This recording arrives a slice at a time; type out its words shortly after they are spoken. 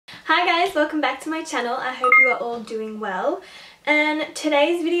Hi guys, welcome back to my channel. I hope you are all doing well. And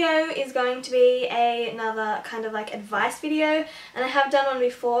today's video is going to be another kind of like advice video, and I have done one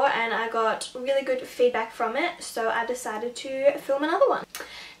before and I got really good feedback from it, so I decided to film another one.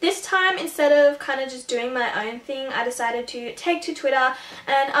 This time, instead of kind of just doing my own thing, I decided to take to Twitter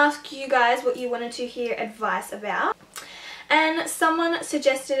and ask you guys what you wanted to hear advice about. And someone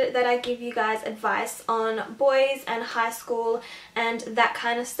suggested that I give you guys advice on boys and high school and that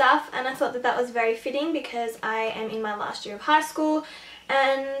kind of stuff, and I thought that that was very fitting because I am in my last year of high school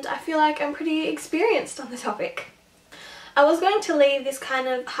and I feel like I'm pretty experienced on the topic. I was going to leave this kind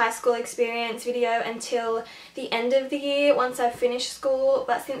of high school experience video until the end of the year once I've finished school,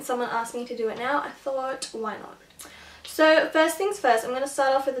 but since someone asked me to do it now, I thought why not. So first things first, I'm going to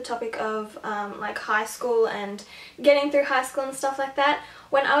start off with the topic of like high school and getting through high school and stuff like that.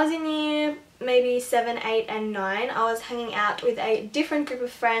 When I was in year maybe 7, 8 and 9, I was hanging out with a different group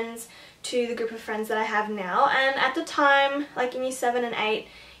of friends to the group of friends that I have now, and at the time, like in year 7 and 8,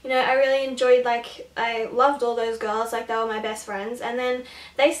 you know, I really enjoyed, like, I loved all those girls, like they were my best friends, and then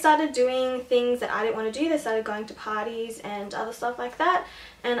they started doing things that I didn't want to do. They started going to parties and other stuff like that,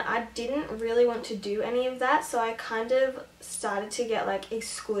 and I didn't really want to do any of that, so I kind of started to get like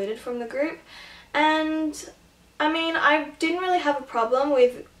excluded from the group. And I mean, I didn't really have a problem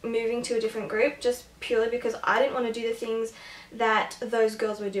with moving to a different group just purely because I didn't want to do the things that those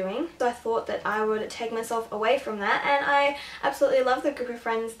girls were doing. So I thought that I would take myself away from that, and I absolutely love the group of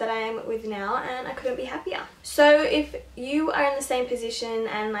friends that I am with now, and I couldn't be happier. So if you are in the same position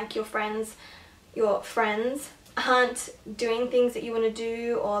and like your friends aren't doing things that you want to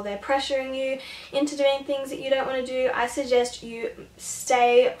do, or they're pressuring you into doing things that you don't want to do, I suggest you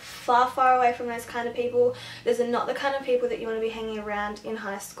stay far away from those kind of people. Those are not the kind of people that you want to be hanging around in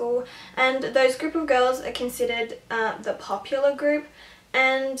high school, and those group of girls are considered the popular group,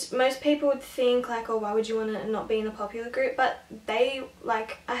 and most people would think like, oh, why would you want to not be in a popular group? But they,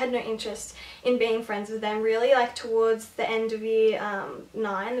 like, I had no interest in being friends with them really, like towards the end of year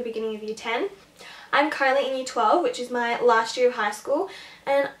 9, the beginning of year 10. I'm currently in year 12, which is my last year of high school,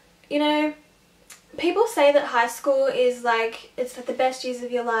 and you know, people say that high school is like, it's like the best years of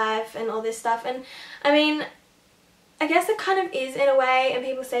your life and all this stuff, and I mean, I guess it kind of is in a way, and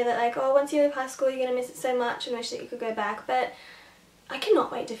people say that like, oh, once you leave high school you're going to miss it so much and wish that you could go back, but I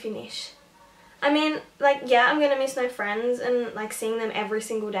cannot wait to finish. I mean, like, yeah, I'm going to miss my friends and like seeing them every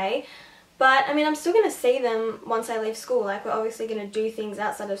single day, but I mean, I'm still going to see them once I leave school. Like, we're obviously going to do things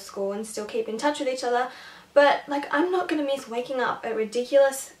outside of school and still keep in touch with each other, but like, I'm not going to miss waking up at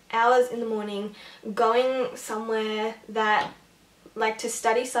ridiculous hours in the morning, going somewhere that, like, to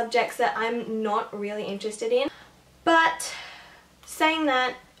study subjects that I'm not really interested in. But saying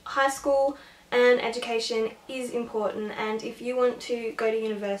that, high school and education is important, and if you want to go to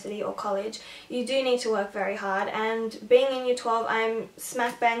university or college, you do need to work very hard. And being in year 12, I'm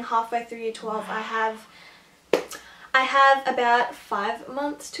smack bang halfway through year 12. I have about 5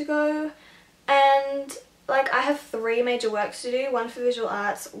 months to go, and like, I have 3 major works to do: one for visual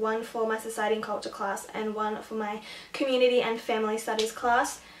arts, one for my society and culture class, and one for my community and family studies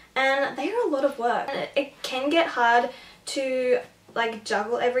class, and they are a lot of work. And it can get hard to like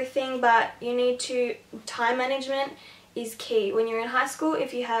juggle everything, but you need to, time management is key when you're in high school.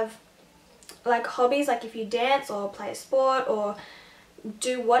 If you have like hobbies, like if you dance or play a sport or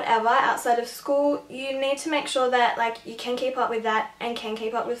do whatever outside of school, you need to make sure that like you can keep up with that and can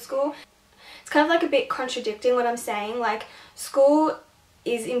keep up with school. It's kind of like a bit contradicting what I'm saying. Like, school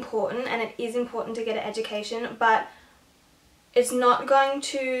is important and it is important to get an education, but it's not going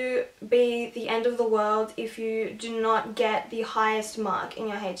to be the end of the world if you do not get the highest mark in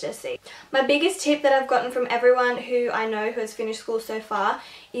your HSC. My biggest tip that I've gotten from everyone who I know who has finished school so far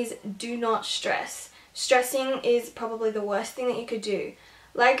is do not stress. Stressing is probably the worst thing that you could do.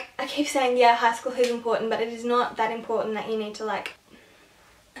 Like, I keep saying, yeah, high school is important, but it is not that important that you need to like...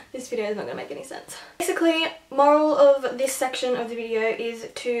 This video is not going to make any sense. Basically, moral of this section of the video is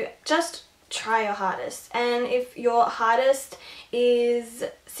to just try your hardest, and if your hardest is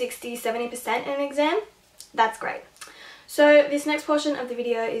 60-70% in an exam, that's great. So this next portion of the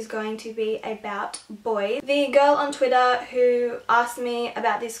video is going to be about boys. The girl on Twitter who asked me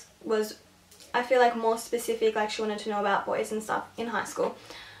about this was, I feel like, more specific, like she wanted to know about boys and stuff in high school.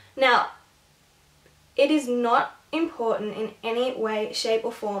 Now, it is not important in any way, shape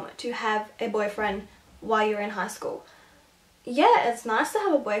or form to have a boyfriend while you're in high school. Yeah, it's nice to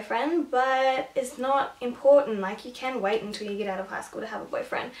have a boyfriend, but it's not important. Like, you can wait until you get out of high school to have a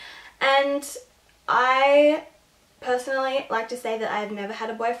boyfriend. And I personally like to say that I've never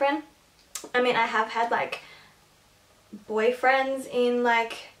had a boyfriend. I mean, I have had like boyfriends in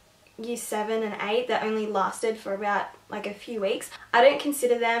like year 7 and 8 that only lasted for about like a few weeks. I don't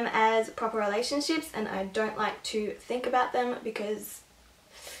consider them as proper relationships, and I don't like to think about them because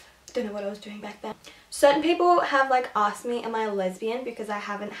I don't know what I was doing back then. Certain people have like asked me, am I a lesbian because I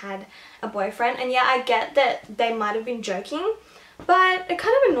haven't had a boyfriend, and yeah, I get that they might have been joking, but it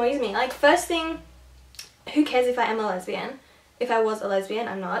kind of annoys me. Like, first thing, who cares if I am a lesbian? If I was a lesbian,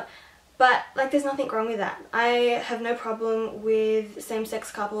 I'm not. But like, there's nothing wrong with that. I have no problem with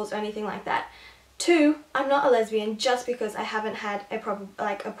same-sex couples or anything like that. 2, I'm not a lesbian just because I haven't had a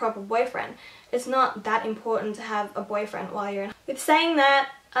proper boyfriend. It's not that important to have a boyfriend while you're in. With saying that,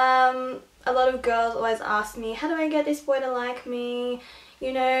 a lot of girls always ask me, how do I get this boy to like me?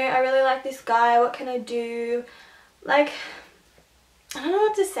 You know, I really like this guy, what can I do? Like, I don't know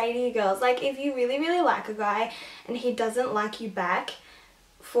what to say to you girls. Like, if you really, really like a guy and he doesn't like you back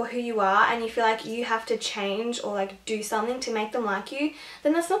for who you are, and you feel like you have to change or like do something to make them like you,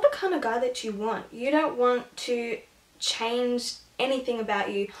 then that's not the kind of guy that you want. You don't want to change anything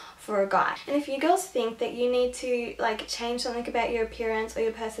about you for a guy. And if you girls think that you need to like change something about your appearance or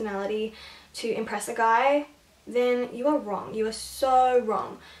your personality to impress a guy, then you are wrong. You are so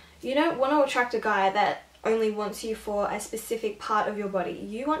wrong. You don't want to attract a guy that only wants you for a specific part of your body.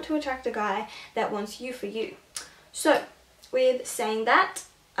 You want to attract a guy that wants you for you. So with saying that,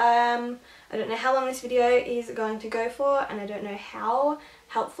 I don't know how long this video is going to go for, and I don't know how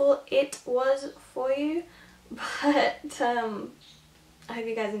helpful it was for you, but I hope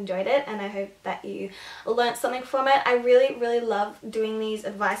you guys enjoyed it, and I hope that you learnt something from it. I really, really love doing these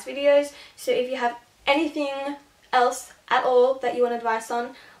advice videos, so if you have anything else at all that you want advice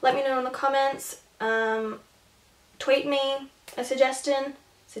on, let me know in the comments. Tweet me a suggestion,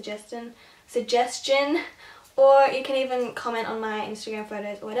 or you can even comment on my Instagram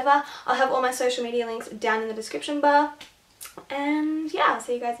photos or whatever. I'll have all my social media links down in the description bar. And yeah, I'll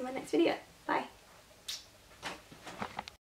see you guys in my next video.